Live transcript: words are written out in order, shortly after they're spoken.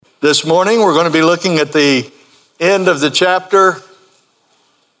This morning we're going to be looking at the end of the chapter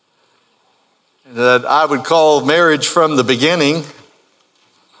that I would call Marriage from the Beginning,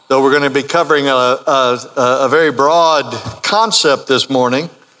 though we're going to be covering a very broad concept this morning.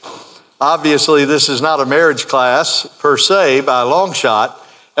 Obviously, this is not a marriage class per se by a long shot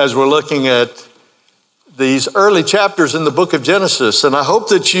as we're looking at these early chapters in the book of Genesis. And I hope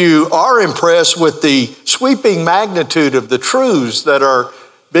that you are impressed with the sweeping magnitude of the truths that are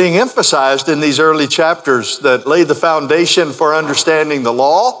being emphasized in these early chapters that lay the foundation for understanding the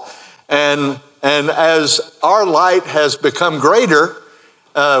law. And as our light has become greater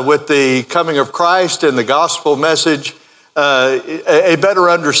with the coming of Christ and the gospel message, a better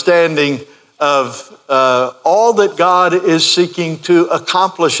understanding of all that God is seeking to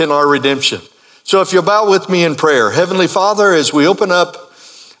accomplish in our redemption. So if you'll bow with me in prayer. Heavenly Father, as we open up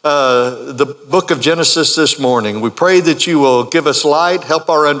the book of Genesis this morning, we pray that you will give us light, help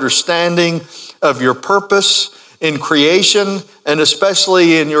our understanding of your purpose in creation, and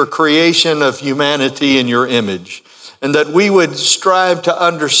especially in your creation of humanity in your image, and that we would strive to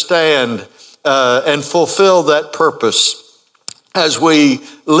understand and fulfill that purpose as we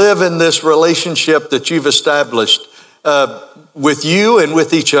live in this relationship that you've established with you and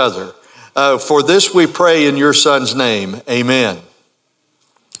with each other. For this we pray in your Son's name, amen.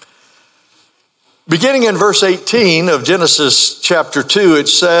 Beginning in verse 18 of Genesis chapter 2, it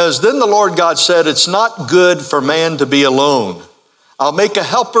says, "Then the Lord God said, 'It's not good for man to be alone. I'll make a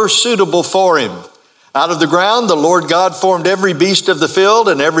helper suitable for him.' Out of the ground the Lord God formed every beast of the field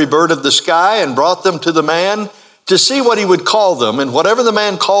and every bird of the sky and brought them to the man to see what he would call them. And whatever the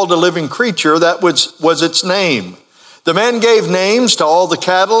man called a living creature, that was its name. The man gave names to all the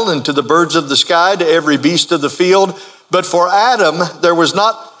cattle and to the birds of the sky, to every beast of the field. But for Adam there was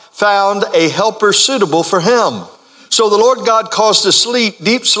not found a helper suitable for him. So the Lord God caused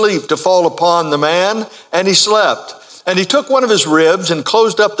deep sleep to fall upon the man, and he slept. And he took one of his ribs and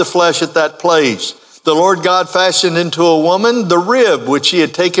closed up the flesh at that place. The Lord God fashioned into a woman the rib which he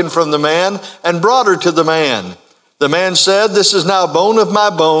had taken from the man and brought her to the man. The man said, 'This is now bone of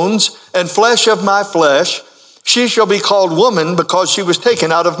my bones and flesh of my flesh. She shall be called woman because she was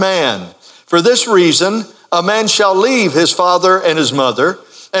taken out of man. For this reason, a man shall leave his father and his mother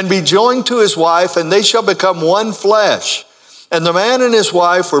and be joined to his wife, and they shall become one flesh. And the man and his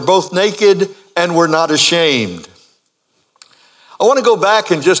wife were both naked and were not ashamed.'" I want to go back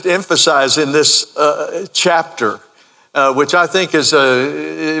and just emphasize in this chapter, which I think is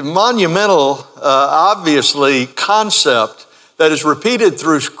a monumental, obviously, concept that is repeated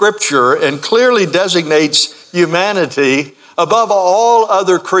through Scripture and clearly designates humanity above all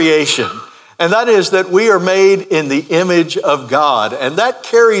other creation. And that is that we are made in the image of God. And that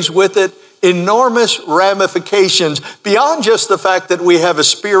carries with it enormous ramifications beyond just the fact that we have a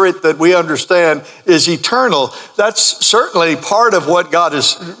spirit that we understand is eternal. That's certainly part of what God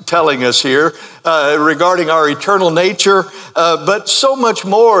is telling us here regarding our eternal nature. But so much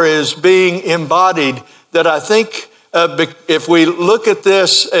more is being embodied that I think if we look at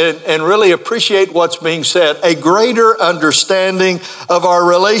this and really appreciate what's being said, a greater understanding of our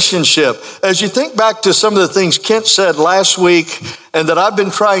relationship. As you think back to some of the things Kent said last week and that I've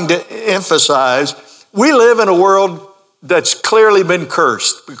been trying to emphasize, we live in a world that's clearly been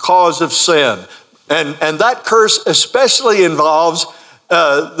cursed because of sin. And that curse especially involves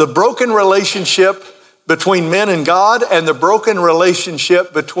the broken relationship between men and God and the broken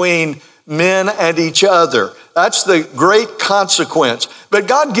relationship between men and each other. That's the great consequence. But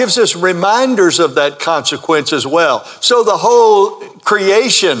God gives us reminders of that consequence as well. So the whole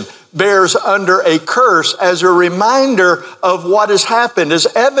creation bears under a curse as a reminder of what has happened, as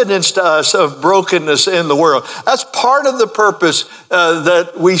evidence to us of brokenness in the world. That's part of the purpose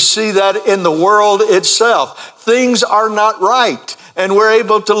that we see that in the world itself. Things are not right. And we're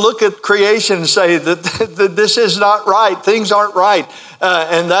able to look at creation and say that this is not right. Things aren't right.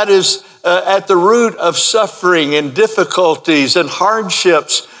 And that is at the root of suffering and difficulties and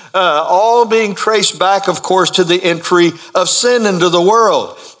hardships, all being traced back, of course, to the entry of sin into the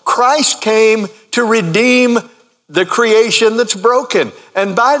world. Christ came to redeem the creation that's broken.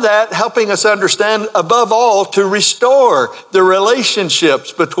 And by that, helping us understand, above all, to restore the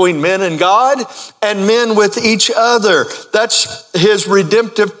relationships between men and God and men with each other. That's his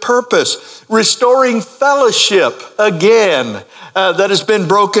redemptive purpose. Restoring fellowship again that has been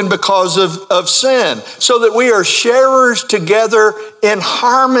broken because of sin, so that we are sharers together in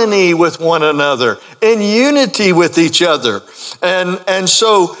harmony with one another, in unity with each other. And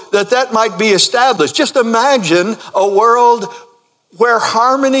so that might be established. Just imagine a world where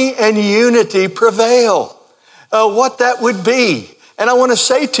harmony and unity prevail, what that would be. And I want to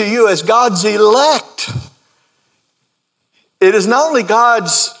say to you, as God's elect, it is not only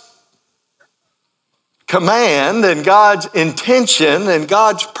God's command and God's intention and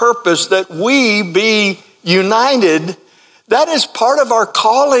God's purpose that we be united. That is part of our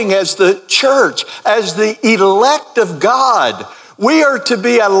calling as the church, as the elect of God. We are to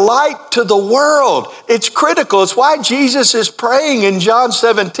be a light to the world. It's critical. It's why Jesus is praying in John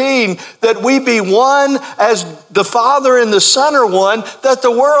 17 that we be one as the Father and the Son are one, that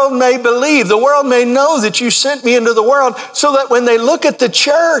the world may believe, the world may know that you sent me into the world, so that when they look at the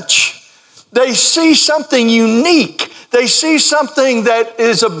church, they see something unique. They see something that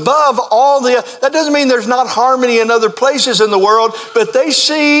is above all that doesn't mean there's not harmony in other places in the world, but they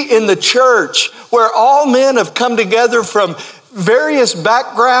see in the church where all men have come together from various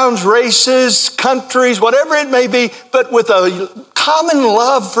backgrounds, races, countries, whatever it may be, but with a common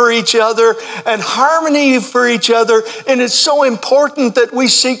love for each other and harmony for each other. And it's so important that we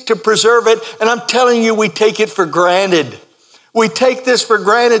seek to preserve it. And I'm telling you, we take it for granted. We take this for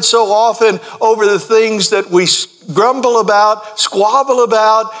granted so often over the things that we grumble about, squabble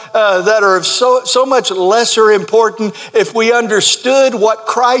about, that are so much lesser important. If we understood what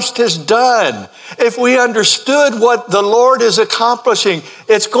Christ has done, if we understood what the Lord is accomplishing,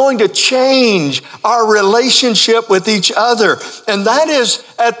 it's going to change our relationship with each other. And that is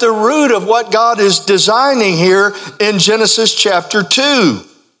at the root of what God is designing here in Genesis chapter 2.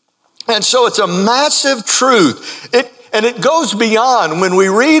 And so it's a massive truth. And it goes beyond when we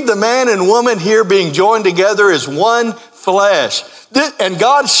read the man and woman here being joined together as one flesh. And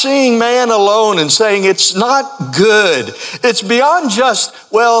God seeing man alone and saying it's not good. It's beyond just,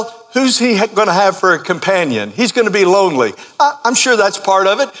 well, who's he going to have for a companion? He's going to be lonely. I'm sure that's part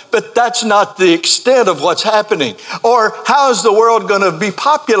of it, but that's not the extent of what's happening. Or how is the world going to be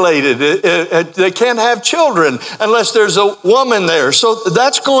populated? They can't have children unless there's a woman there. So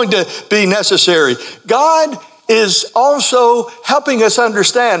that's going to be necessary. God is also helping us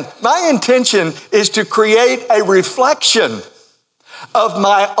understand. My intention is to create a reflection of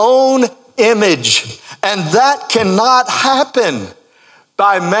my own image, and that cannot happen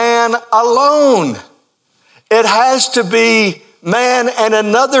by man alone. It has to be man and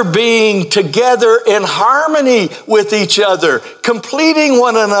another being together in harmony with each other, completing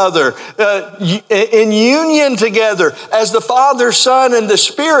one another, in union together. As the Father, Son, and the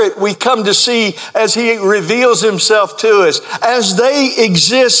Spirit we come to see as He reveals Himself to us, as they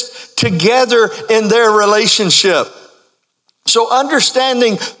exist together in their relationship. So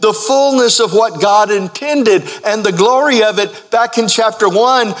understanding the fullness of what God intended and the glory of it back in chapter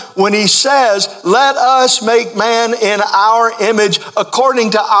 1 when He says, let us make man in our image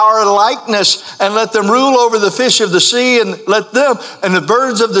according to our likeness, and let them rule over the fish of the sea, and let them and the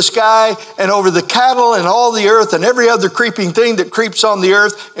birds of the sky, and over the cattle and all the earth and every other creeping thing that creeps on the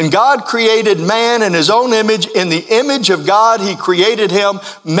earth. And God created man in His own image. In the image of God He created him,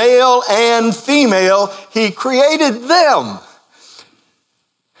 male and female He created them.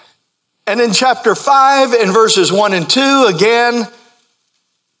 And in chapter 5, in verses 1 and 2, again,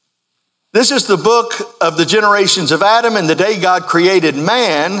 this is the book of the generations of Adam. And the day God created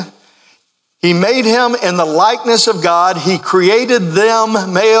man, He made him in the likeness of God. He created them,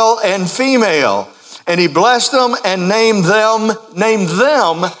 male and female. And He blessed them and named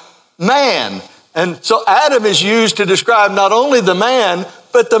them man. And so Adam is used to describe not only the man,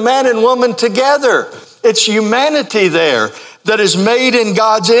 but the man and woman together. It's humanity there that is made in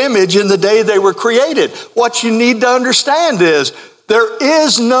God's image in the day they were created. What you need to understand is there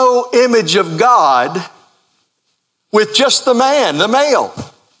is no image of God with just the man, the male.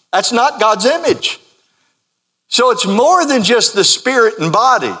 That's not God's image. So it's more than just the spirit and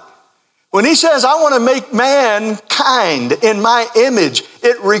body. When He says, I want to make mankind in my image,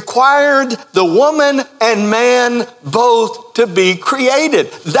 it required the woman and man both to be created.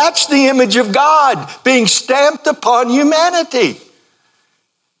 That's the image of God being stamped upon humanity.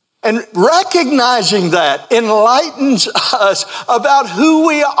 And recognizing that enlightens us about who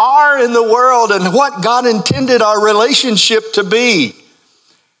we are in the world and what God intended our relationship to be.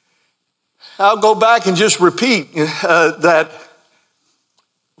 I'll go back and just repeat that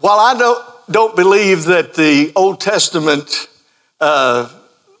while I don't believe that the Old Testament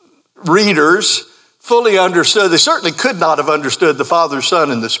readers fully understood, they certainly could not have understood the Father, Son,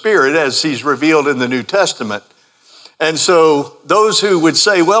 and the Spirit as He's revealed in the New Testament. And so those who would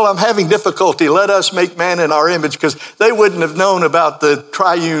say, well, I'm having difficulty, let us make man in our image, because they wouldn't have known about the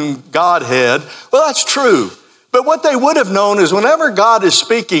triune Godhead. Well, that's true. But what they would have known is whenever God is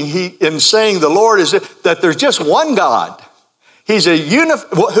speaking in saying the Lord is that there's just one God. He's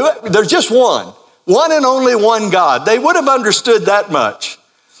there's just one One and only one God. They would have understood that much.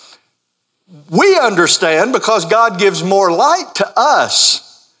 We understand, because God gives more light to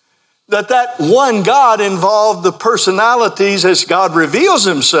us, that one God involved the personalities, as God reveals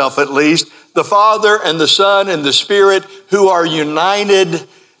himself at least, the Father and the Son and the Spirit, who are united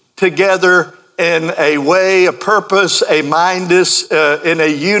together in a way, a purpose, a mindus, in a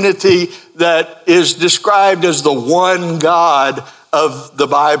unity that is described as the one God of the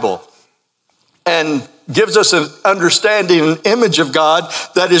Bible, and gives us an understanding, an image of God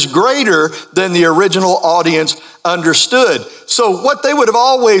that is greater than the original audience understood. So what they would have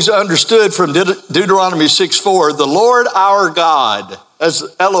always understood from Deuteronomy 6:4, the Lord our God, as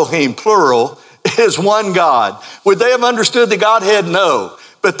Elohim, plural, is one God. Would they have understood the Godhead? No.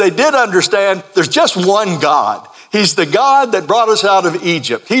 But they did understand there's just one God. He's the God that brought us out of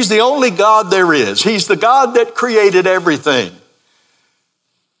Egypt. He's the only God there is. He's the God that created everything.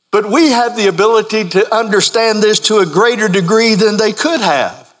 But we have the ability to understand this to a greater degree than they could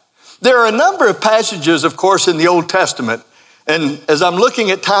have. There are a number of passages, of course, in the Old Testament. And as I'm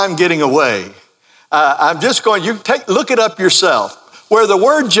looking at time getting away, I'm just going, look it up yourself, where the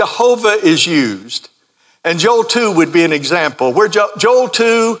word Jehovah is used. And Joel 2 would be an example. Where Joel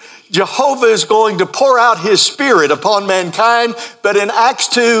 2, Jehovah is going to pour out his Spirit upon mankind. But in Acts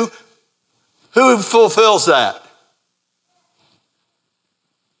 2, who fulfills that?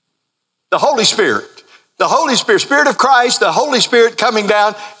 The Holy Spirit. The Holy Spirit, Spirit of Christ, the Holy Spirit coming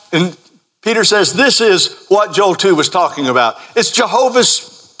down. And Peter says this is what Joel 2 was talking about. It's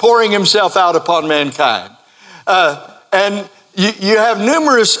Jehovah's pouring himself out upon mankind. And you have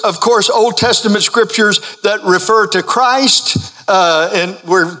numerous, of course, Old Testament scriptures that refer to Christ, and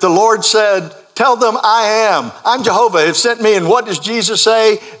where the Lord said, tell them I'm Jehovah, have sent me. And what does Jesus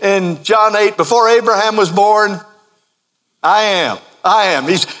say in John 8? Before Abraham was born, I am.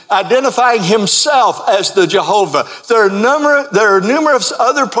 He's identifying himself as the Jehovah. There are numerous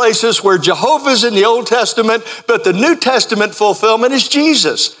other places where Jehovah's in the Old Testament, but the New Testament fulfillment is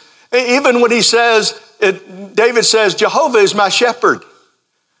Jesus. Even when he says, David says, Jehovah is my shepherd.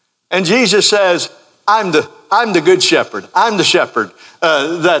 And Jesus says, I'm the good shepherd. I'm the shepherd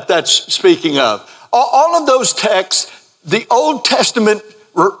that's speaking of. All of those texts, the Old Testament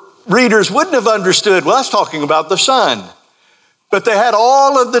readers wouldn't have understood, well, that's talking about the Son. But they had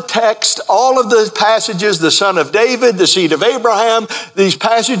all of the text, all of the passages, the son of David, the seed of Abraham, these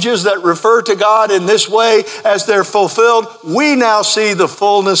passages that refer to God in this way as they're fulfilled. We now see the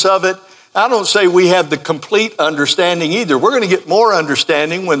fullness of it. I don't say we have the complete understanding either. We're going to get more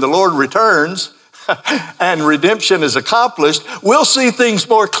understanding when the Lord returns and redemption is accomplished. We'll see things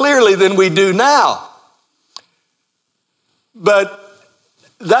more clearly than we do now. But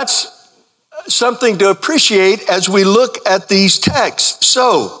that's something to appreciate as we look at these texts.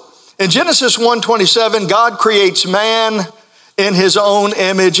 So, in Genesis 1:27, God creates man in his own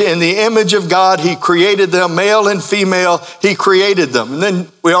image. In the image of God, he created them, male and female, he created them. And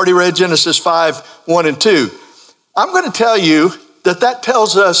then we already read Genesis 5:1 and 2. I'm going to tell you that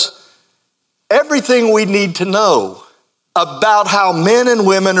tells us everything we need to know about how men and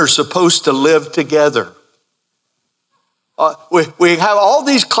women are supposed to live together. We have all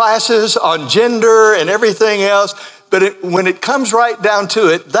these classes on gender and everything else, but when it comes right down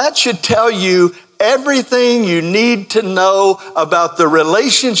to it, that should tell you everything you need to know about the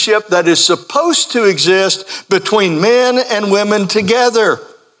relationship that is supposed to exist between men and women together.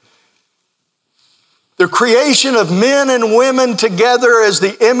 The creation of men and women together as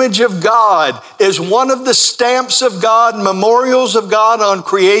the image of God is one of the stamps of God, memorials of God on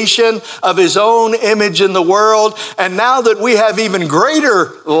creation of his own image in the world. And now that we have even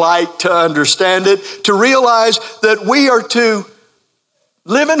greater light to understand it, to realize that we are to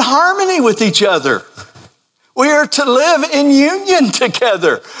live in harmony with each other. We are to live in union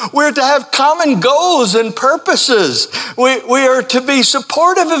together. We're to have common goals and purposes. We are to be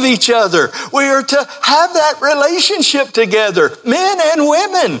supportive of each other. We are to have that relationship together, men and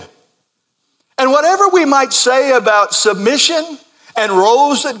women. And whatever we might say about submission and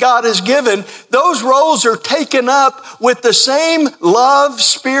roles that God has given, those roles are taken up with the same love,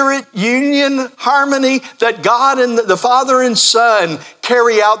 spirit, union, harmony that God and the Father and Son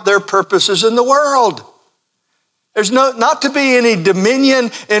carry out their purposes in the world. There's not to be any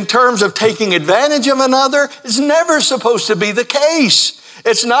dominion in terms of taking advantage of another. It's never supposed to be the case.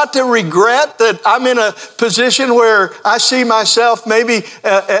 It's not to regret that I'm in a position where I see myself maybe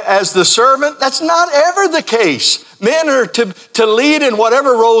as the servant. That's not ever the case. Men are to lead in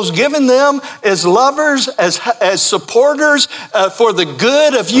whatever roles given them as lovers, as supporters for the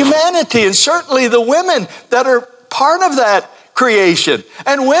good of humanity. And certainly the women that are part of that creation.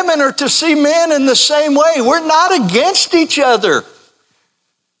 And women are to see men in the same way. We're not against each other.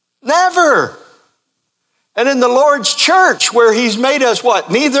 Never. And in the Lord's church, where he's made us what?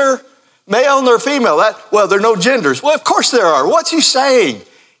 Neither male nor female. There are no genders. Well, of course there are. What's he saying?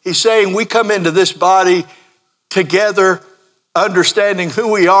 He's saying we come into this body together, understanding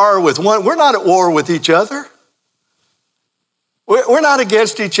who we are with one. We're not at war with each other. We're not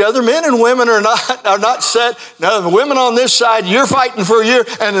against each other. Men and women are not set. No, the women on this side, you're fighting for you,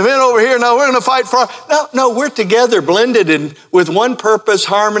 and the men over here, no, we're going to fight for. No, we're together, blended in with one purpose,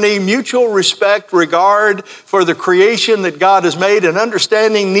 harmony, mutual respect, regard for the creation that God has made, and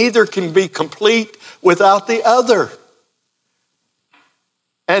understanding neither can be complete without the other.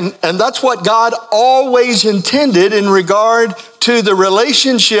 And that's what God always intended in regard to the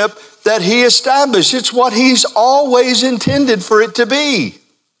relationship that he established. It's what he's always intended for it to be.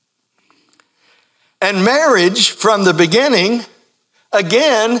 And marriage from the beginning,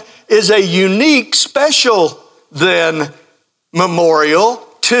 again, is a unique, special then memorial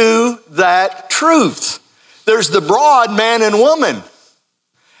to that truth. There's the broad man and woman.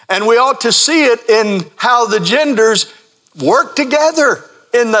 And we ought to see it in how the genders work together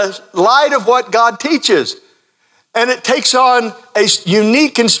in the light of what God teaches. And it takes on a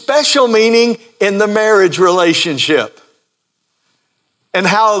unique and special meaning in the marriage relationship. And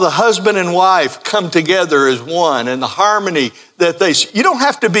how the husband and wife come together as one, and the harmony that you don't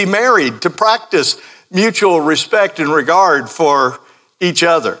have to be married to practice mutual respect and regard for each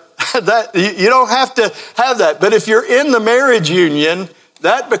other. You don't have to have that. But if you're in the marriage union,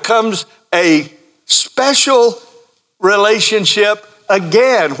 that becomes a special relationship,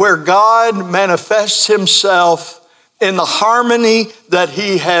 again, where God manifests himself in the harmony that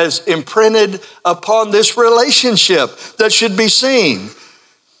he has imprinted upon this relationship that should be seen.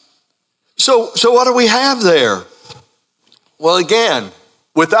 So what do we have there? Well, again,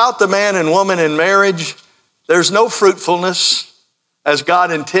 without the man and woman in marriage, there's no fruitfulness as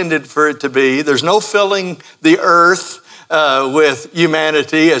God intended for it to be. There's no filling the earth with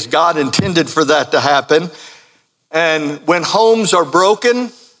humanity as God intended for that to happen. And when homes are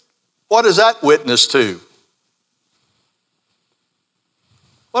broken, what does that witness to?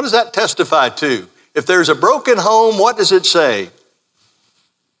 What does that testify to? If there's a broken home, what does it say? It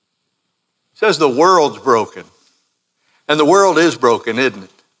says the world's broken. And the world is broken, isn't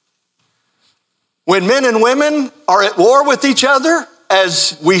it? When men and women are at war with each other,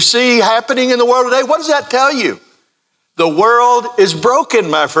 as we see happening in the world today, what does that tell you? The world is broken,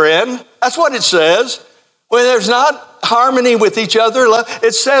 my friend. That's what it says. When there's not harmony with each other,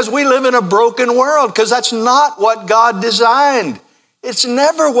 it says we live in a broken world, because that's not what God designed. It's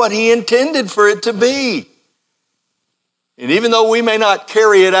never what he intended for it to be. And even though we may not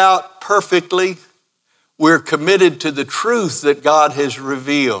carry it out perfectly, we're committed to the truth that God has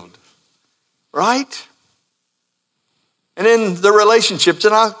revealed. Right? And in the relationships,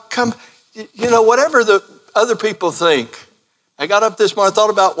 and I'll come, whatever the other people think. I got up this morning, I thought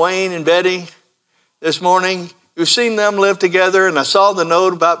about Wayne and Betty this morning. You've seen them live together, and I saw the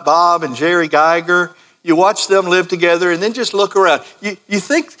note about Bob and Jerry Geiger. You watch them live together, and then just look around. You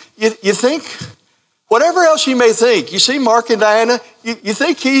think, whatever else you may think, you see Mark and Diana, you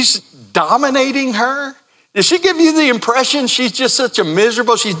think he's dominating her? Does she give you the impression she's just such a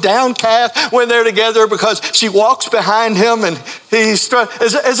miserable, she's downcast when they're together because she walks behind him and he's struggling?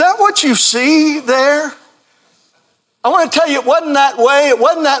 Is that what you see there? I want to tell you, it wasn't that way. It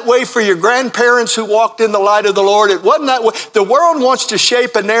wasn't that way for your grandparents who walked in the light of the Lord. It wasn't that way. The world wants to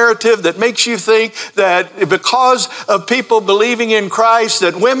shape a narrative that makes you think that because of people believing in Christ,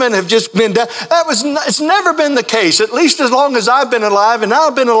 that women have just been down. It's never been the case, at least as long as I've been alive. And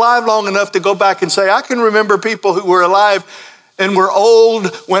I've been alive long enough to go back and say, I can remember people who were alive and were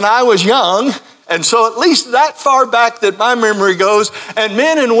old when I was young. And so at least that far back that my memory goes, and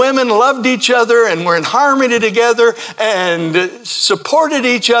men and women loved each other and were in harmony together and supported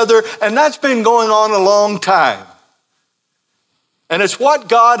each other, and that's been going on a long time. And it's what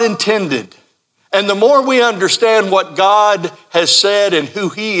God intended. And the more we understand what God has said and who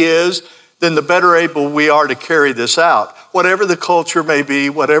he is, then the better able we are to carry this out. Whatever the culture may be,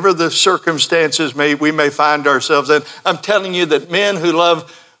 whatever the circumstances we may find ourselves in, I'm telling you that men who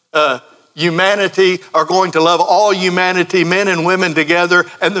love humanity are going to love all humanity, men and women together,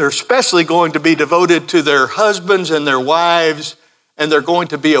 and they're especially going to be devoted to their husbands and their wives, and they're going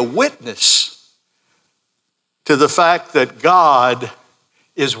to be a witness to the fact that God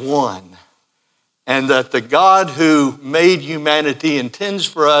is one, and that the God who made humanity intends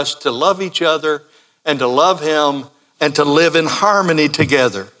for us to love each other and to love him and to live in harmony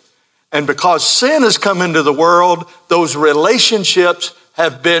together. And because sin has come into the world, those relationships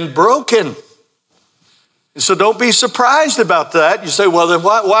have been broken. And so don't be surprised about that. You say, well, then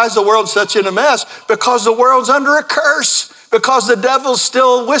why is the world such in a mess? Because the world's under a curse. Because the devil's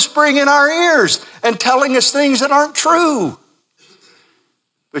still whispering in our ears and telling us things that aren't true.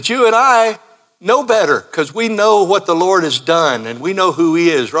 But you and I know better because we know what the Lord has done and we know who he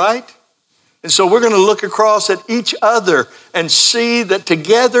is, right? And so we're going to look across at each other and see that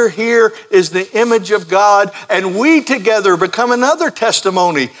together here is the image of God, and we together become another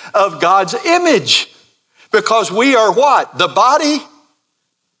testimony of God's image, because we are what? The body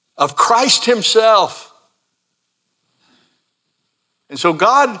of Christ himself. And so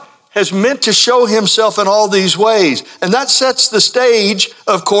God has meant to show himself in all these ways. And that sets the stage,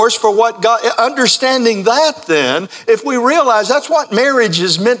 of course, for what God, understanding that then, if we realize that's what marriage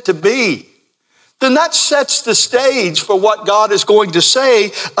is meant to be, then that sets the stage for what God is going to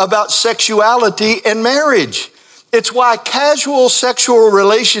say about sexuality and marriage. It's why casual sexual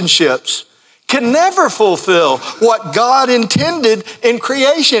relationships can never fulfill what God intended in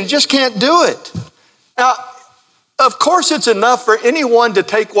creation. Just can't do it. Now, of course, it's enough for anyone to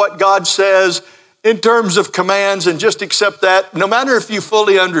take what God says in terms of commands and just accept that, no matter if you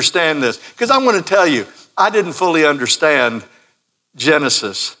fully understand this. Because I'm going to tell you, I didn't fully understand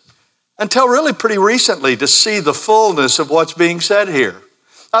Genesis until really pretty recently to see the fullness of what's being said here.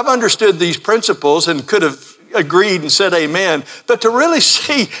 I've understood these principles and could have agreed and said amen, but to really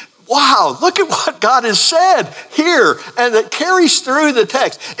see, wow, look at what God has said here, and that carries through the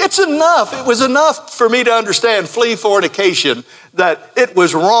text. It's enough. It was enough for me to understand, flee fornication, that it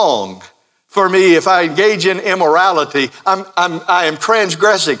was wrong for me if I engage in immorality. I am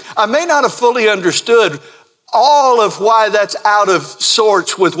transgressing. I may not have fully understood all of why that's out of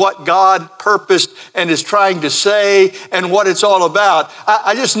sorts with what God purposed and is trying to say and what it's all about.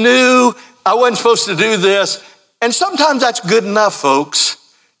 I just knew I wasn't supposed to do this. And sometimes that's good enough, folks.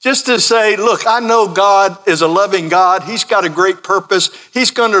 Just to say, look, I know God is a loving God. He's got a great purpose.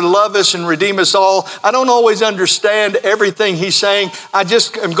 He's going to love us and redeem us all. I don't always understand everything he's saying. I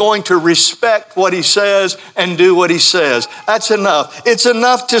just am going to respect what he says and do what he says. That's enough. It's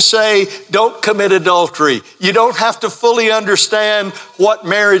enough to say, don't commit adultery. You don't have to fully understand what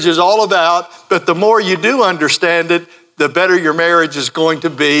marriage is all about, but the more you do understand it, the better your marriage is going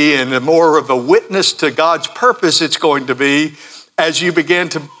to be, and the more of a witness to God's purpose it's going to be as you begin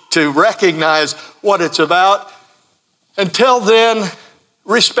to recognize what it's about. Until then,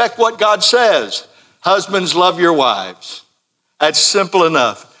 respect what God says. Husbands, love your wives. That's simple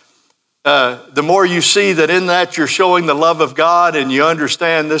enough. The more you see that in that you're showing the love of God and you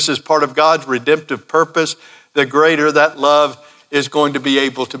understand this is part of God's redemptive purpose, the greater that love is going to be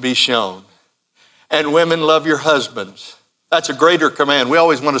able to be shown. And women, love your husbands. That's a greater command. We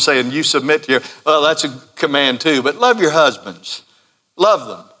always want to say, and you submit to your, well, that's a command too, but love your husbands. Love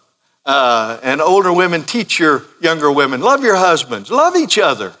them. And older women, teach your younger women, love your husbands. Love each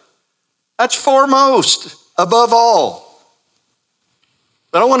other. That's foremost, above all.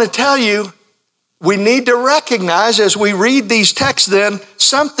 But I want to tell you, we need to recognize as we read these texts then,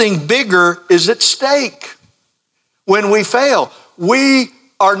 something bigger is at stake. When we fail, we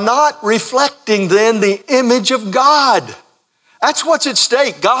are not reflecting then the image of God. That's what's at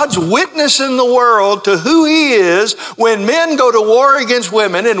stake. God's witness in the world to who he is when men go to war against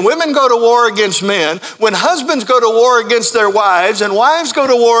women and women go to war against men, when husbands go to war against their wives and wives go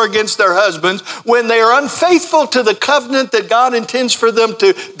to war against their husbands, when they are unfaithful to the covenant that God intends for them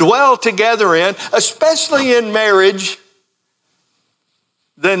to dwell together in, especially in marriage,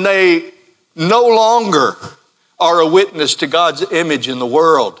 then they no longer are a witness to God's image in the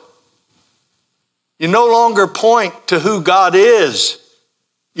world. You no longer point to who God is.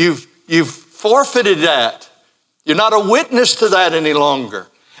 You've forfeited that. You're not a witness to that any longer.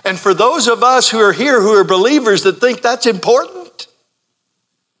 And for those of us who are here who are believers that think that's important,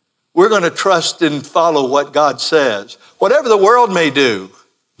 we're going to trust and follow what God says. Whatever the world may do,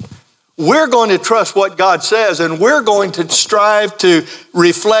 we're going to trust what God says, and we're going to strive to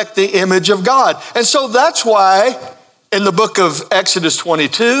reflect the image of God. And so that's why in the book of Exodus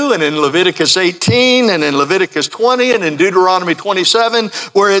 22 and in Leviticus 18 and in Leviticus 20 and in Deuteronomy 27,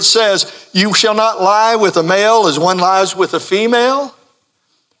 where it says, you shall not lie with a male as one lies with a female.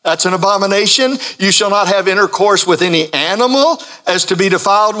 That's an abomination. You shall not have intercourse with any animal as to be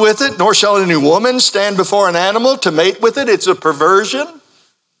defiled with it, nor shall any woman stand before an animal to mate with it. It's a perversion.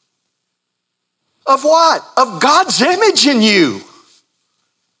 Of what? Of God's image in you.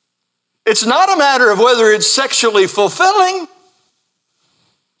 It's not a matter of whether it's sexually fulfilling.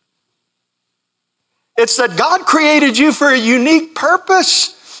 It's that God created you for a unique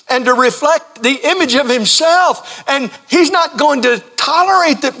purpose. and to reflect the image of himself. And he's not going to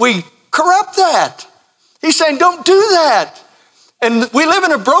tolerate that we corrupt that. He's saying, don't do that. And we live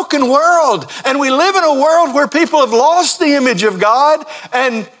in a broken world, and we live in a world where people have lost the image of God,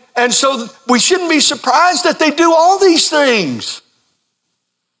 and so we shouldn't be surprised that they do all these things.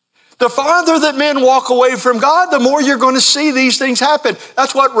 The farther that men walk away from God, the more you're going to see these things happen.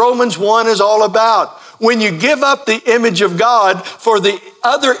 That's what Romans 1 is all about. When you give up the image of God for the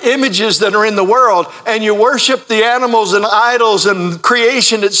other images that are in the world, and you worship the animals and idols and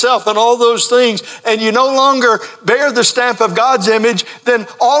creation itself and all those things, and you no longer bear the stamp of God's image, then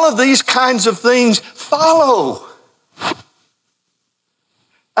all of these kinds of things follow.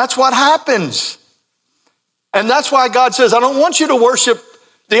 That's what happens. And that's why God says, I don't want you to worship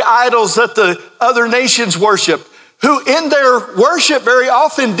the idols that the other nations worship, who in their worship very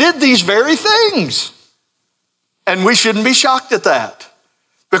often did these very things. And we shouldn't be shocked at that.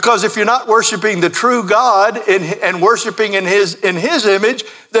 Because if you're not worshiping the true God and worshiping in his image,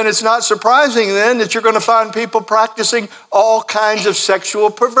 then it's not surprising then that you're going to find people practicing all kinds of sexual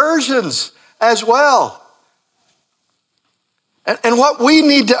perversions as well. And what we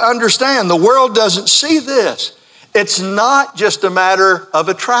need to understand, the world doesn't see this. It's not just a matter of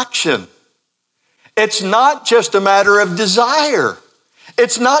attraction. It's not just a matter of desire.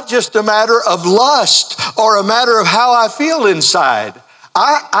 It's not just a matter of lust or a matter of how I feel inside.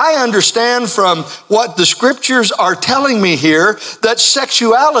 I understand from what the scriptures are telling me here that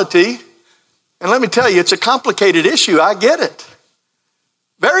sexuality, and let me tell you, it's a complicated issue. I get it.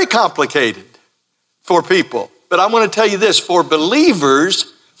 Very complicated for people. But I'm going to tell you this, for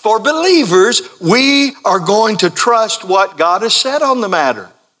believers, we are going to trust what God has said on the matter.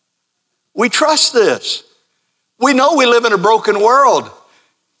 We trust this. We know we live in a broken world,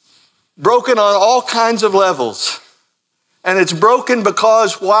 broken on all kinds of levels. And it's broken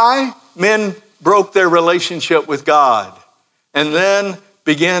because why? Men broke their relationship with God and then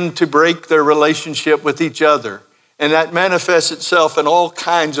began to break their relationship with each other. And that manifests itself in all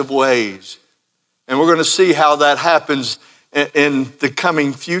kinds of ways. And we're going to see how that happens in the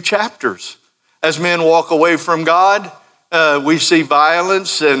coming few chapters. As men walk away from God, we see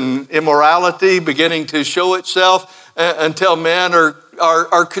violence and immorality beginning to show itself until men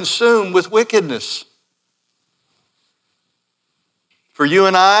are consumed with wickedness. For you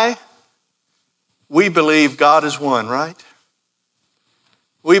and I, we believe God is one, right?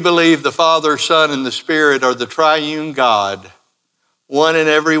 We believe the Father, Son, and the Spirit are the triune God, one in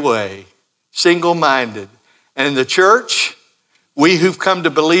every way, single-minded. And in the church, we who've come to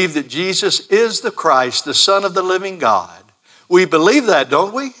believe that Jesus is the Christ, the Son of the living God, we believe that,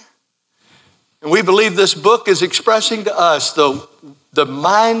 don't we? And we believe this book is expressing to us the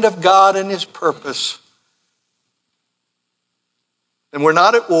mind of God and his purpose. And we're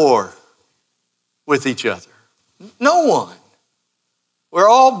not at war with each other. No one. We're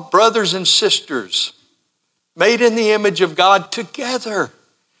all brothers and sisters made in the image of God together,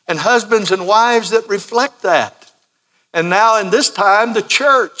 and husbands and wives that reflect that. And now in this time, the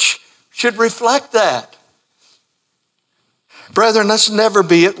church should reflect that. Brethren, let's never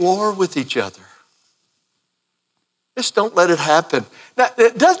be at war with each other. Just don't let it happen. Now,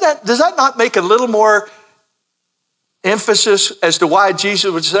 does that not make a little more emphasis as to why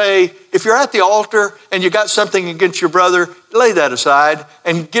Jesus would say, if you're at the altar and you got something against your brother, lay that aside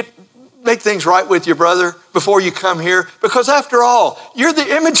and make things right with your brother before you come here? Because after all, you're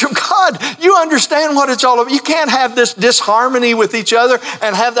the image of God. You understand what it's all about. You can't have this disharmony with each other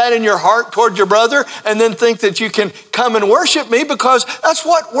and have that in your heart toward your brother and then think that you can come and worship me, because that's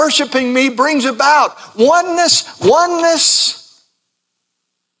what worshiping me brings about. Oneness.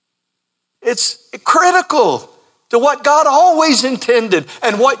 It's critical to what God always intended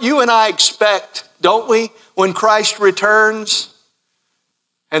and what you and I expect, don't we, when Christ returns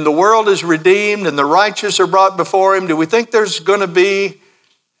and the world is redeemed and the righteous are brought before him? Do we think there's going to be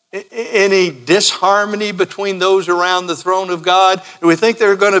any disharmony between those around the throne of God? Do we think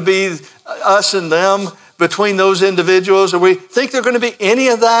there's going to be us and them between those individuals? Do we think there's going to be any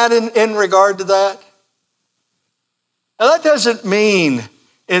of that in regard to that? Now that doesn't mean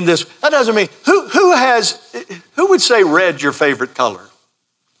who would say red's your favorite color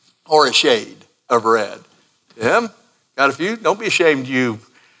or a shade of red? Tim, got a few? Don't be ashamed, you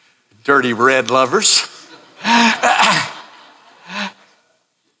dirty red lovers.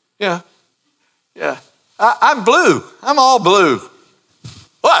 Yeah. I'm blue. I'm all blue.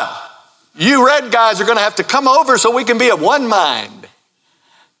 Well, you red guys are going to have to come over so we can be of one mind.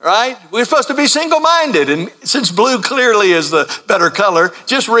 Right? We're supposed to be single-minded. And since blue clearly is the better color,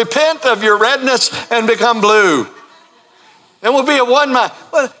 just repent of your redness and become blue. And we'll be a one mind.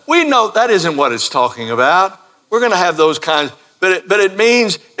 Well, we know that isn't what it's talking about. We're going to have those kinds. But it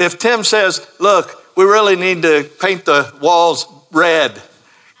means if Tim says, look, we really need to paint the walls red.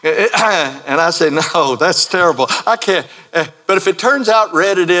 And I say, no, that's terrible. I can't. But if it turns out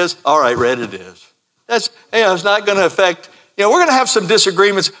red it is, all right, red it is. That's, it's not going to affect, we're going to have some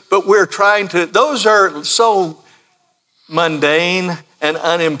disagreements, but we're trying to, those are so mundane and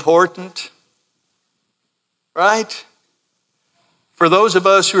unimportant, right? For those of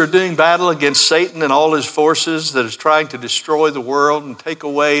us who are doing battle against Satan and all his forces that is trying to destroy the world and take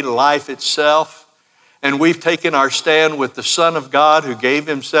away life itself, and we've taken our stand with the Son of God who gave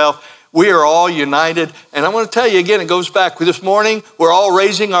himself, we are all united. And I want to tell you again, it goes back. This morning, we're all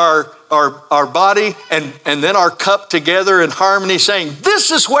raising our body and then our cup together in harmony, saying, this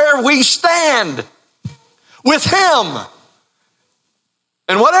is where we stand with him.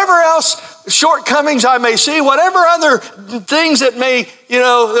 And whatever else shortcomings I may see, whatever other things that may,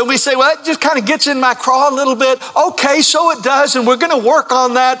 that we say, well, that just kind of gets in my craw a little bit. Okay, so it does, and we're going to work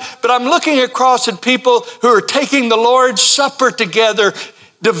on that. But I'm looking across at people who are taking the Lord's Supper together,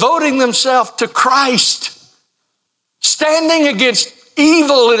 devoting themselves to Christ, standing against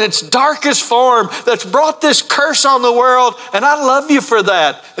evil in its darkest form that's brought this curse on the world. And I love you for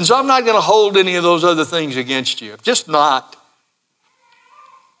that. And so I'm not going to hold any of those other things against you. Just not.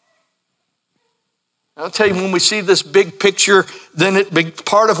 I'll tell you, when we see this big picture, then it be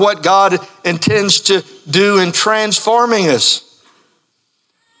part of what God intends to do in transforming us.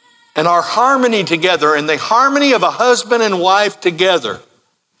 And our harmony together, and the harmony of a husband and wife together.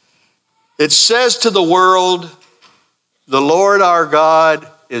 It says to the world, the Lord our God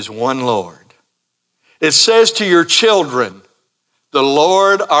is one Lord. It says to your children, the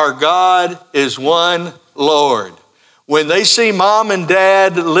Lord our God is one Lord. When they see mom and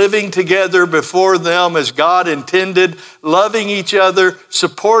dad living together before them as God intended, loving each other,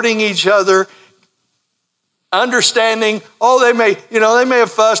 supporting each other, understanding, they may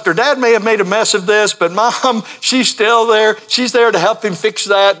have fussed, or dad may have made a mess of this, but mom, she's still there. She's there to help him fix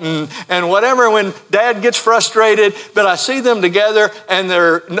that and whatever when dad gets frustrated. But I see them together, and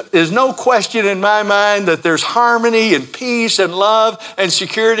there is no question in my mind that there's harmony and peace and love and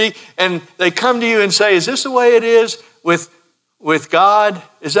security. And they come to you and say, is this the way it is with God?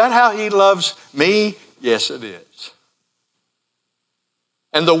 Is that how he loves me? Yes, it is.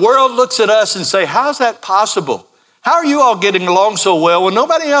 And the world looks at us and say, how's that possible? How are you all getting along so well when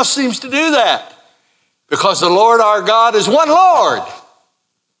nobody else seems to do that? Because the Lord our God is one Lord.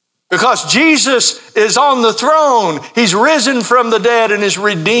 Because Jesus is on the throne. He's risen from the dead and has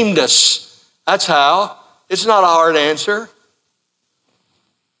redeemed us. That's how. It's not a hard answer.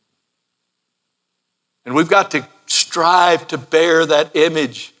 And we've got to strive to bear that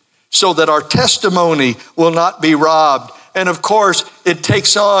image so that our testimony will not be robbed. And of course, it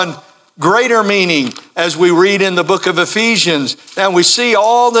takes on greater meaning as we read in the book of Ephesians. And we see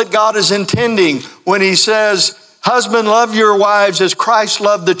all that God is intending when he says, husband, love your wives as Christ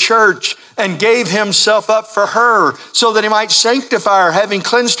loved the church and gave himself up for her so that he might sanctify her, having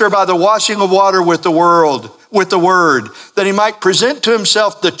cleansed her by the washing of water with the word, that he might present to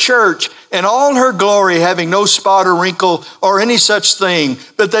himself the church in all her glory, having no spot or wrinkle or any such thing,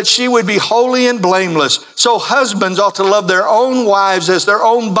 but that she would be holy and blameless. So husbands ought to love their own wives as their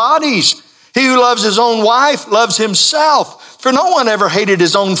own bodies. He who loves his own wife loves himself. For no one ever hated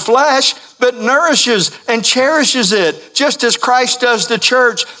his own flesh, but nourishes and cherishes it, just as Christ does the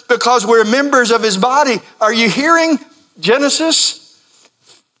church, because we're members of his body. Are you hearing Genesis?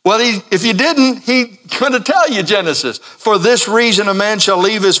 Well, if you didn't, he's going to tell you Genesis. For this reason, a man shall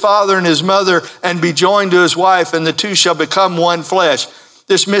leave his father and his mother and be joined to his wife, and the two shall become one flesh.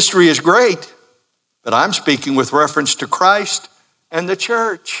 This mystery is great, but I'm speaking with reference to Christ and the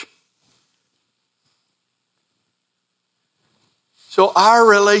church. So our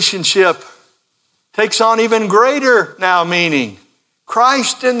relationship takes on even greater now meaning.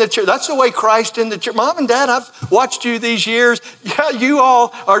 Christ in the church. That's the way Christ in the church. Mom and Dad, I've watched you these years. Yeah, you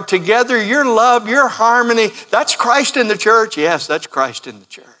all are together. Your love, your harmony. That's Christ in the church. Yes, that's Christ in the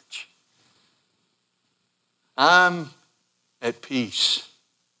church. I'm at peace.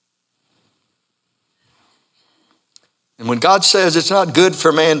 And when God says it's not good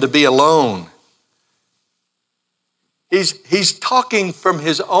for man to be alone, He's talking from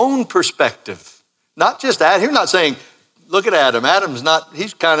his own perspective. Not just that. He's not saying, look at Adam.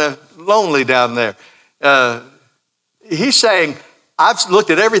 He's kind of lonely down there. He's saying, I've looked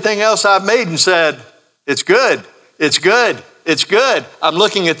at everything else I've made and said, it's good, it's good, it's good. I'm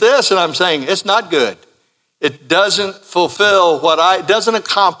looking at this and I'm saying, it's not good. It doesn't fulfill it doesn't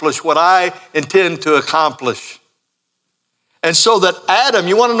accomplish what I intend to accomplish. And so that Adam,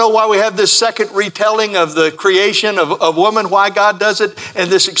 you want to know why we have this second retelling of the creation of woman, why God does it in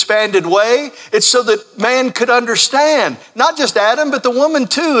this expanded way? It's so that man could understand, not just Adam, but the woman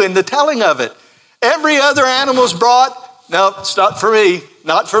too, in the telling of it. Every other animal's brought, no, it's not for me,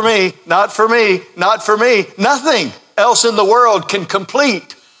 not for me, not for me, not for me. Nothing else in the world can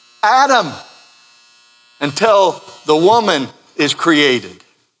complete Adam until the woman is created.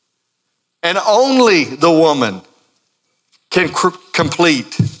 And only the woman can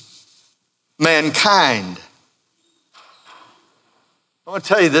complete mankind. I want to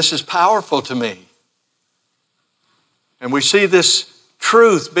tell you, this is powerful to me. And we see this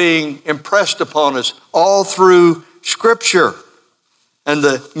truth being impressed upon us all through Scripture. And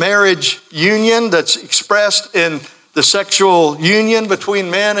the marriage union that's expressed in the sexual union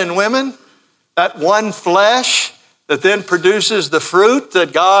between men and women, that one flesh that then produces the fruit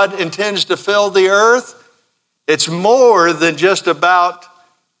that God intends to fill the earth, it's more than just about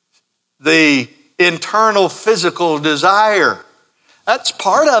the internal physical desire. That's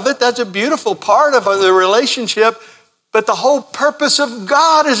part of it. That's a beautiful part of the relationship. But the whole purpose of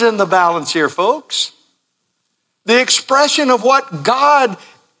God is in the balance here, folks. The expression of what God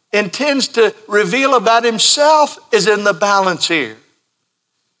intends to reveal about himself is in the balance here.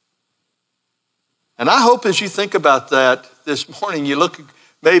 And I hope as you think about that this morning, you look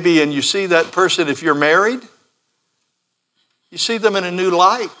maybe and you see that person, if you're married, you see them in a new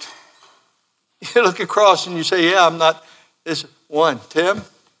light. You look across and you say, yeah, I'm not this one. Tim?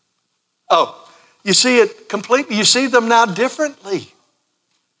 Oh, you see it completely. You see them now differently.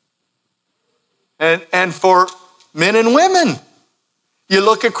 And for men and women, you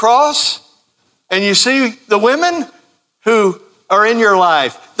look across and you see the women who are in your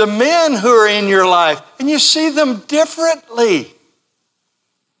life, the men who are in your life, and you see them differently.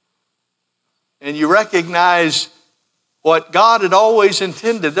 And you recognize what God had always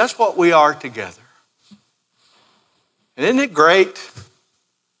intended. That's what we are together. And isn't it great?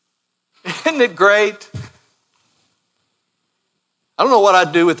 Isn't it great? I don't know what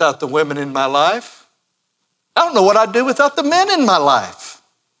I'd do without the women in my life. I don't know what I'd do without the men in my life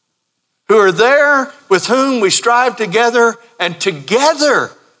who are there, with whom we strive together, and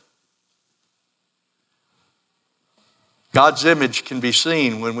together God's image can be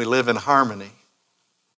seen when we live in harmony.